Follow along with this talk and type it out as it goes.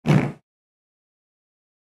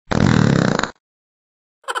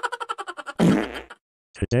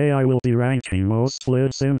Today I will be ranking most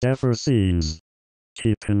FLDSMDFR scenes.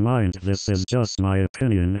 Keep in mind this is just my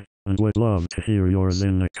opinion, and would love to hear yours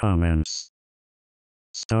in the comments.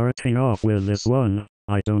 Starting off with this one,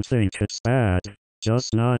 I don't think it's bad,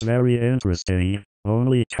 just not very interesting,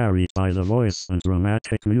 only carried by the voice and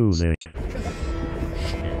dramatic music.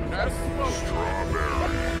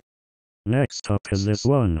 Next up is this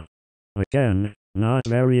one. Again, not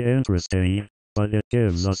very interesting, but it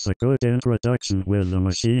gives us a good introduction with the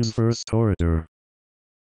machine's first order.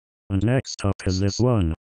 And next up is this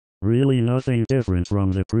one. Really nothing different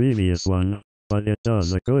from the previous one, but it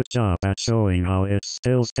does a good job at showing how it's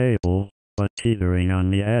still stable, but teetering on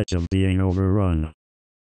the edge of being overrun.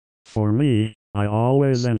 For me, I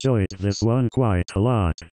always enjoyed this one quite a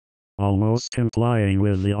lot. Almost implying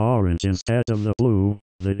with the orange instead of the blue,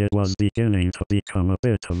 that it was beginning to become a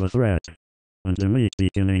bit of a threat. And the meat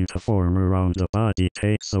beginning to form around the body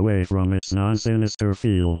takes away from its non-sinister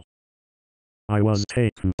feel. I was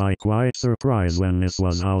taken by quite surprise when this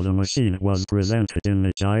was how the machine was presented in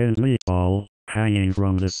the giant meatball, hanging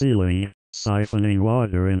from the ceiling, siphoning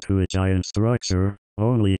water into a giant structure,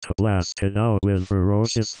 only to blast it out with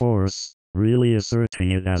ferocious force, really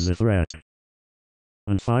asserting it as a threat.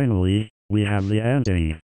 And finally, we have the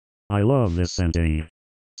ending. I love this ending.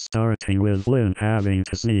 Starting with Flynn having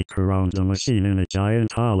to sneak around the machine in a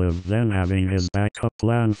giant olive, then having his backup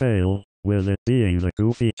plan fail, with it being the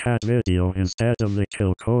Goofy Cat video instead of the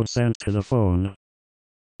kill code sent to the phone.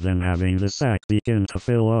 Then having the sack begin to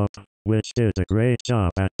fill up, which did a great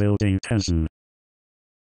job at building tension.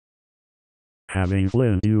 Having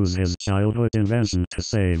Flynn use his childhood invention to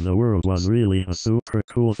save the world was really a super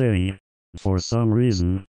cool thing. For some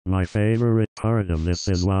reason, my favorite part of this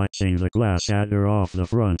is watching the glass shatter off the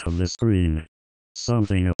front of the screen.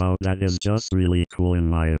 Something about that is just really cool in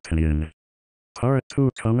my opinion. Part 2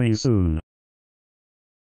 coming soon.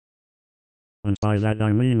 And by that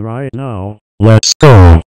I mean right now. Let's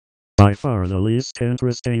go! By far the least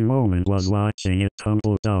interesting moment was watching it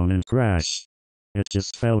tumble down and crash. It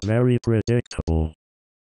just felt very predictable.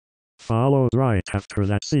 Followed right after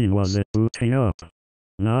that scene was it booting up.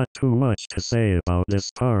 Not too much to say about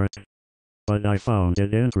this part, but I found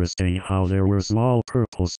it interesting how there were small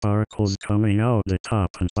purple sparkles coming out the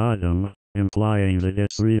top and bottom, implying that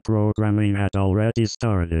its reprogramming had already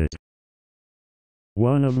started.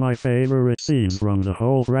 One of my favorite scenes from the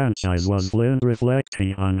whole franchise was Flynn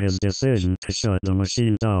reflecting on his decision to shut the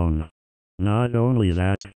machine down. Not only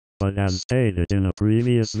that, but as stated in a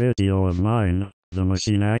previous video of mine, the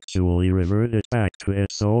machine actually reverted back to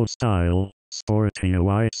its old style, sporting a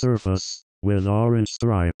white surface, with orange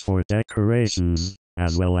stripes for decorations,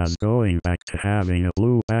 as well as going back to having a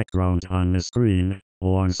blue background on the screen,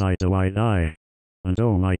 alongside the white eye. And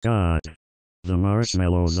oh my god. The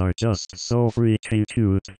marshmallows are just so freaking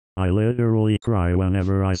cute, I literally cry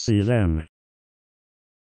whenever I see them.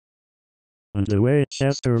 And the way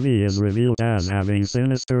Chester V is revealed as having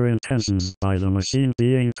sinister intentions by the machine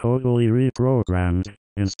being totally reprogrammed,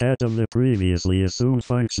 instead of the previously assumed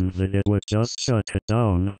function that it would just shut it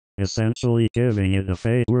down, essentially giving it a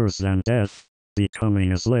fate worse than death,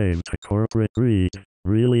 becoming a slave to corporate greed,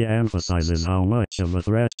 really emphasizes how much of a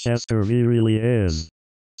threat Chester V really is.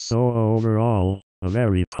 So overall, a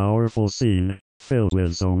very powerful scene, filled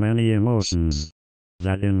with so many emotions.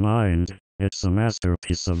 That in mind, it's a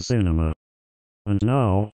masterpiece of cinema. And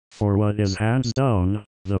now, for what is hands down,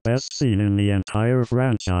 the best scene in the entire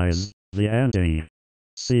franchise, the ending.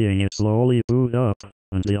 Seeing it slowly boot up,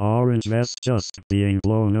 and the orange vest just being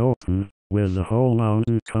blown open, with the whole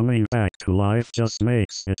mountain coming back to life just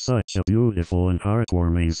makes it such a beautiful and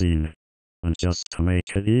heartwarming scene. And just to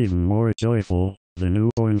make it even more joyful, the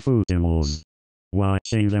newborn Foodimals.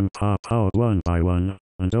 Watching them pop out one by one,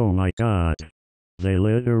 and oh my god. They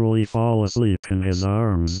literally fall asleep in his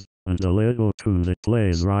arms, and the little tune that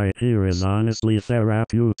plays right here is honestly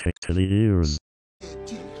therapeutic to the ears.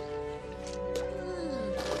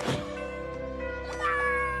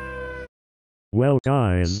 Well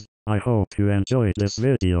guys, I hope you enjoyed this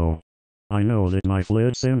video. I know that my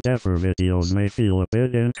FLDSMDFR videos may feel a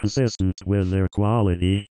bit inconsistent with their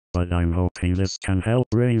quality, but I'm hoping this can help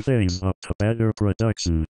bring things up to better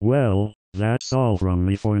production. Well, that's all from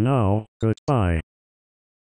me for now, goodbye.